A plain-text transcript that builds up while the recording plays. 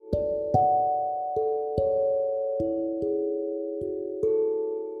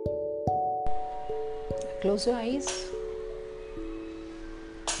Close your eyes.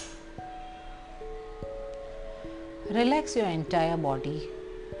 Relax your entire body.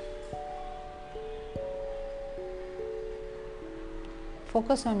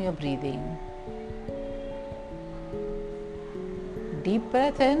 Focus on your breathing. Deep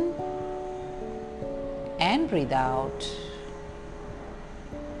breath in and breathe out.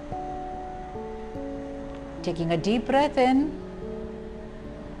 Taking a deep breath in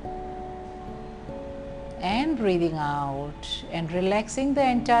and breathing out, and relaxing the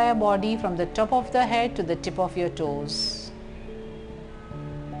entire body from the top of the head to the tip of your toes.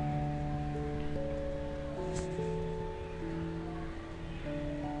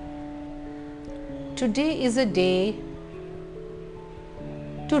 Today is a day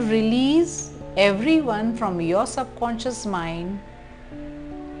to release everyone from your subconscious mind.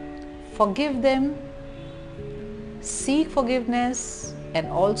 Forgive them, seek forgiveness, and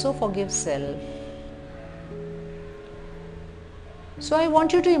also forgive self. So I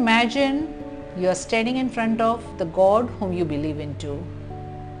want you to imagine you are standing in front of the God whom you believe into.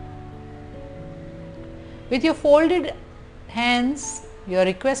 With your folded hands, you are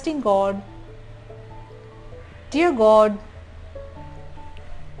requesting God, "Dear God,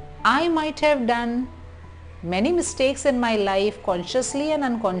 I might have done many mistakes in my life, consciously and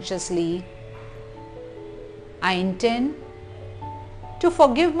unconsciously. I intend to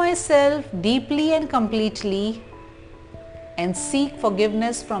forgive myself deeply and completely and seek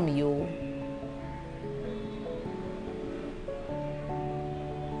forgiveness from you.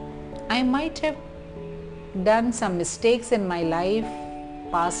 I might have done some mistakes in my life,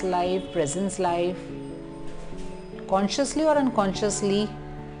 past life, present life, consciously or unconsciously.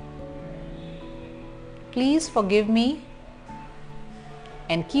 Please forgive me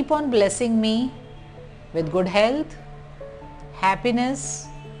and keep on blessing me with good health, happiness,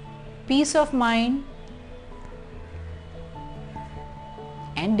 peace of mind,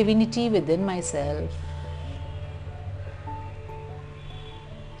 and divinity within myself.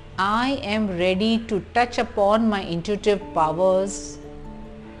 I am ready to touch upon my intuitive powers,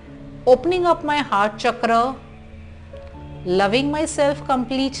 opening up my heart chakra, loving myself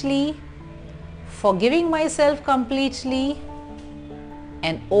completely, forgiving myself completely,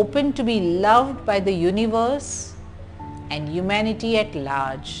 and open to be loved by the universe and humanity at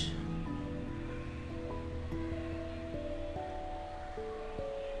large."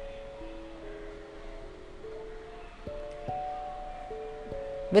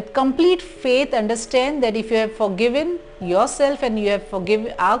 With complete faith, understand that if you have forgiven yourself and you have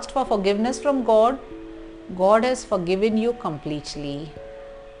asked for forgiveness from God, God has forgiven you completely.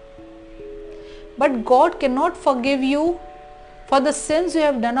 But God cannot forgive you for the sins you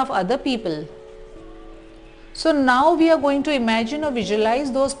have done of other people. So now we are going to imagine or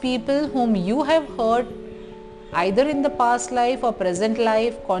visualize those people whom you have hurt either in the past life or present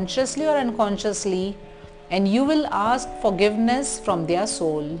life, consciously or unconsciously, and you will ask forgiveness from their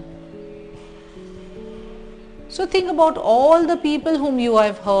soul. So think about all the people whom you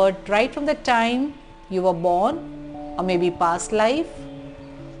have hurt right from the time you were born, or maybe past life.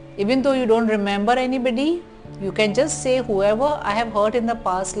 Even though you don't remember anybody, you can just say, "Whoever I have hurt in the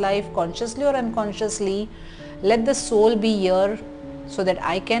past life, consciously or unconsciously, let the soul be here so that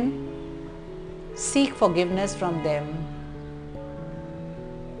I can seek forgiveness from them."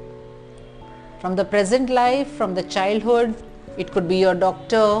 From the present life, from the childhood, it could be your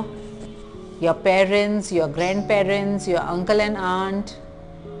doctor, your parents, your grandparents, your uncle and aunt,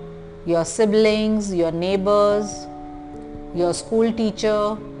 your siblings, your neighbors, your school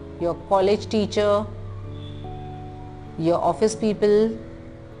teacher, your college teacher, your office people,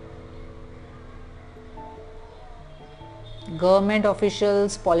 government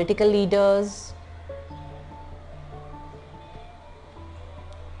officials, political leaders,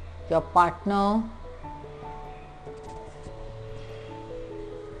 your partner,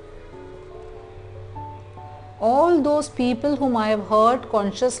 all those people whom I have hurt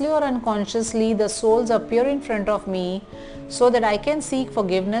consciously or unconsciously, the souls appear in front of me so that I can seek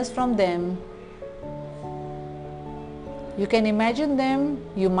forgiveness from them. You can imagine them,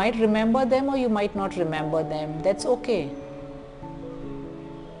 you might remember them or you might not remember them. That's okay.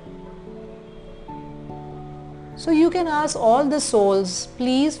 So you can ask all the souls,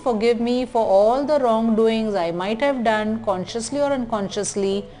 "Please forgive me for all the wrongdoings I might have done consciously or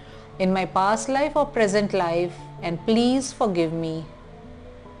unconsciously in my past life or present life, and please forgive me.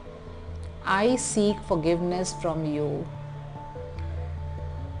 I seek forgiveness from you.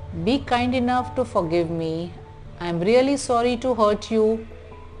 Be kind enough to forgive me. I am really sorry to hurt you.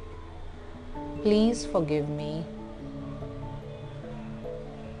 Please forgive me."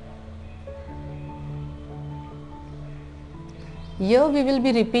 Here we will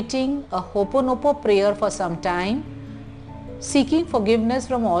be repeating a Ho'oponopono prayer for some time, seeking forgiveness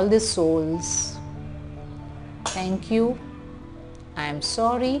from all these souls. Thank you. I am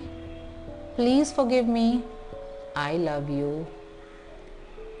sorry. Please forgive me. I love you.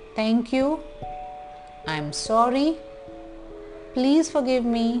 Thank you. I am sorry. Please forgive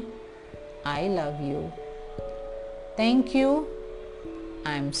me. I love you. Thank you.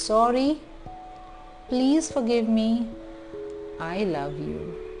 I am sorry. Please forgive me. I love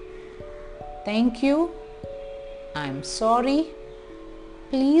you. Thank you. I am sorry.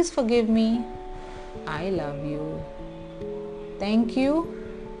 Please forgive me. I love you. Thank you.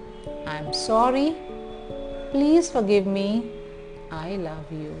 I am sorry. Please forgive me. I love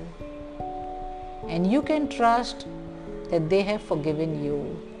you. And you can trust that they have forgiven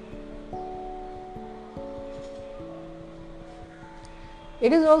you.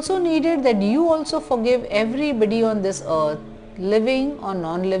 It is also needed that you also forgive everybody on this earth, living or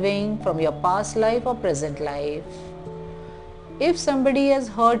non-living, from your past life or present life. If somebody has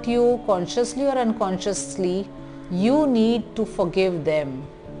hurt you consciously or unconsciously, you need to forgive them.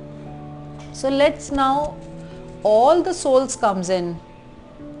 So let's now, all the souls comes in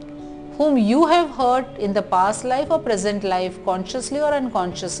whom you have hurt in the past life or present life, consciously or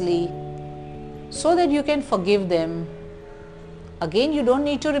unconsciously, so that you can forgive them. Again, you don't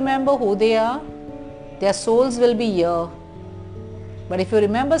need to remember who they are. Their souls will be here. But if you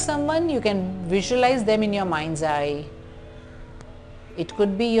remember someone, you can visualize them in your mind's eye. It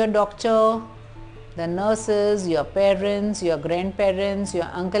could be your doctor, the nurses, your parents, your grandparents, your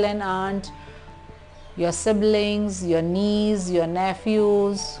uncle and aunt, your siblings, your niece, your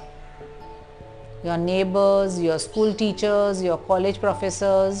nephews, your neighbors, your school teachers, your college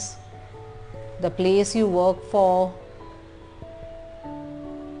professors, the place you work for,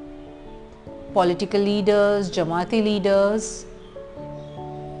 political leaders, Jamaati leaders.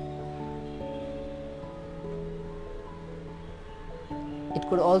 It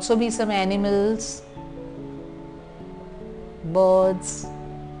could also be some animals, birds.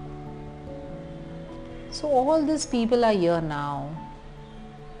 So all these people are here now.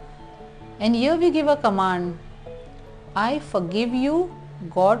 And here we give a command. I forgive you,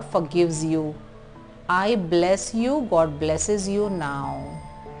 God forgives you. I bless you, God blesses you now.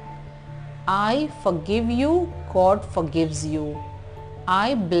 I forgive you, God forgives you.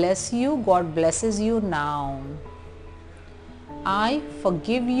 I bless you, God blesses you now. I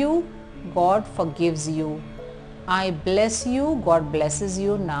forgive you, God forgives you. I bless you, God blesses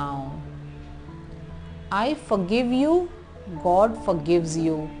you now. I forgive you, God forgives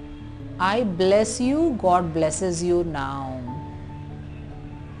you. I bless you, God blesses you now.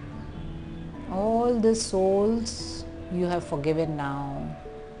 All the souls you have forgiven now.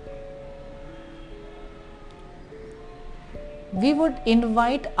 We would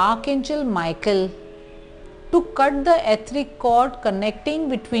invite Archangel Michael to cut the etheric cord connecting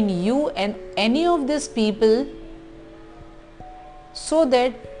between you and any of these people, so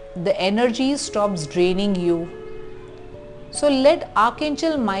that the energy stops draining you. So let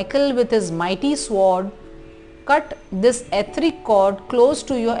Archangel Michael with his mighty sword cut this etheric cord close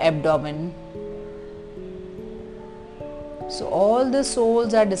to your abdomen. So all the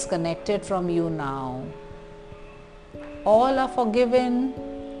souls are disconnected from you now. All are forgiven.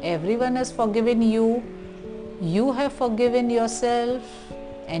 Everyone has forgiven you. You have forgiven yourself,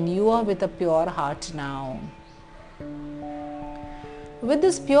 and you are with a pure heart now. With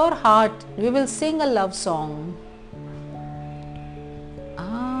this pure heart, we will sing a love song.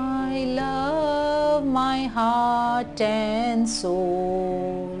 I love my heart and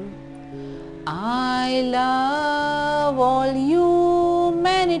soul. I love all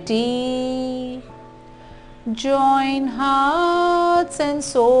humanity. Join hearts and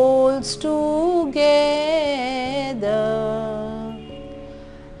souls together.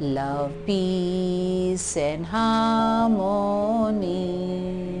 Love, peace and harmony.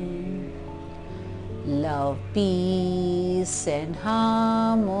 Love, peace and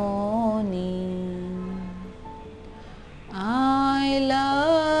harmony. I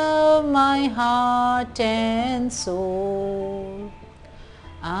love my heart and soul.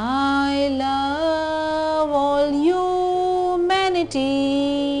 I love all humanity.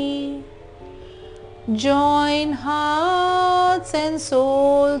 Join hearts and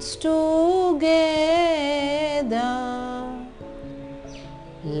souls together.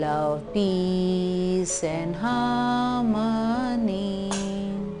 Love, peace and harmony.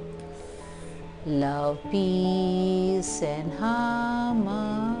 Love, peace and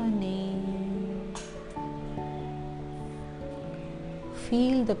harmony.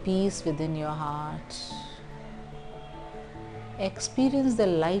 Feel the peace within your heart. Experience the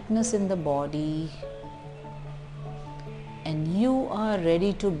lightness in the body, and you are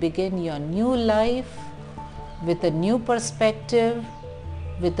ready to begin your new life with a new perspective,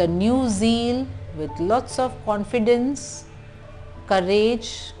 with a new zeal, with lots of confidence,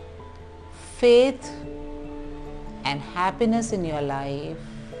 courage, faith, and happiness in your life.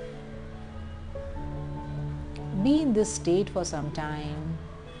 Be in this state for some time.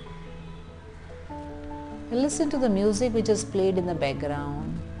 Listen to the music which is played in the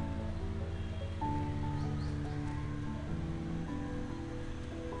background.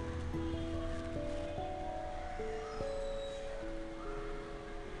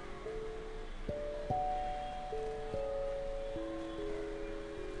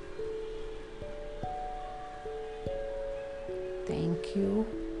 Thank you,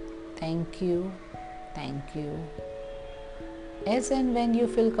 thank you, thank you. As and when you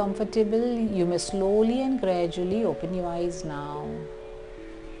feel comfortable, you may slowly and gradually open your eyes now.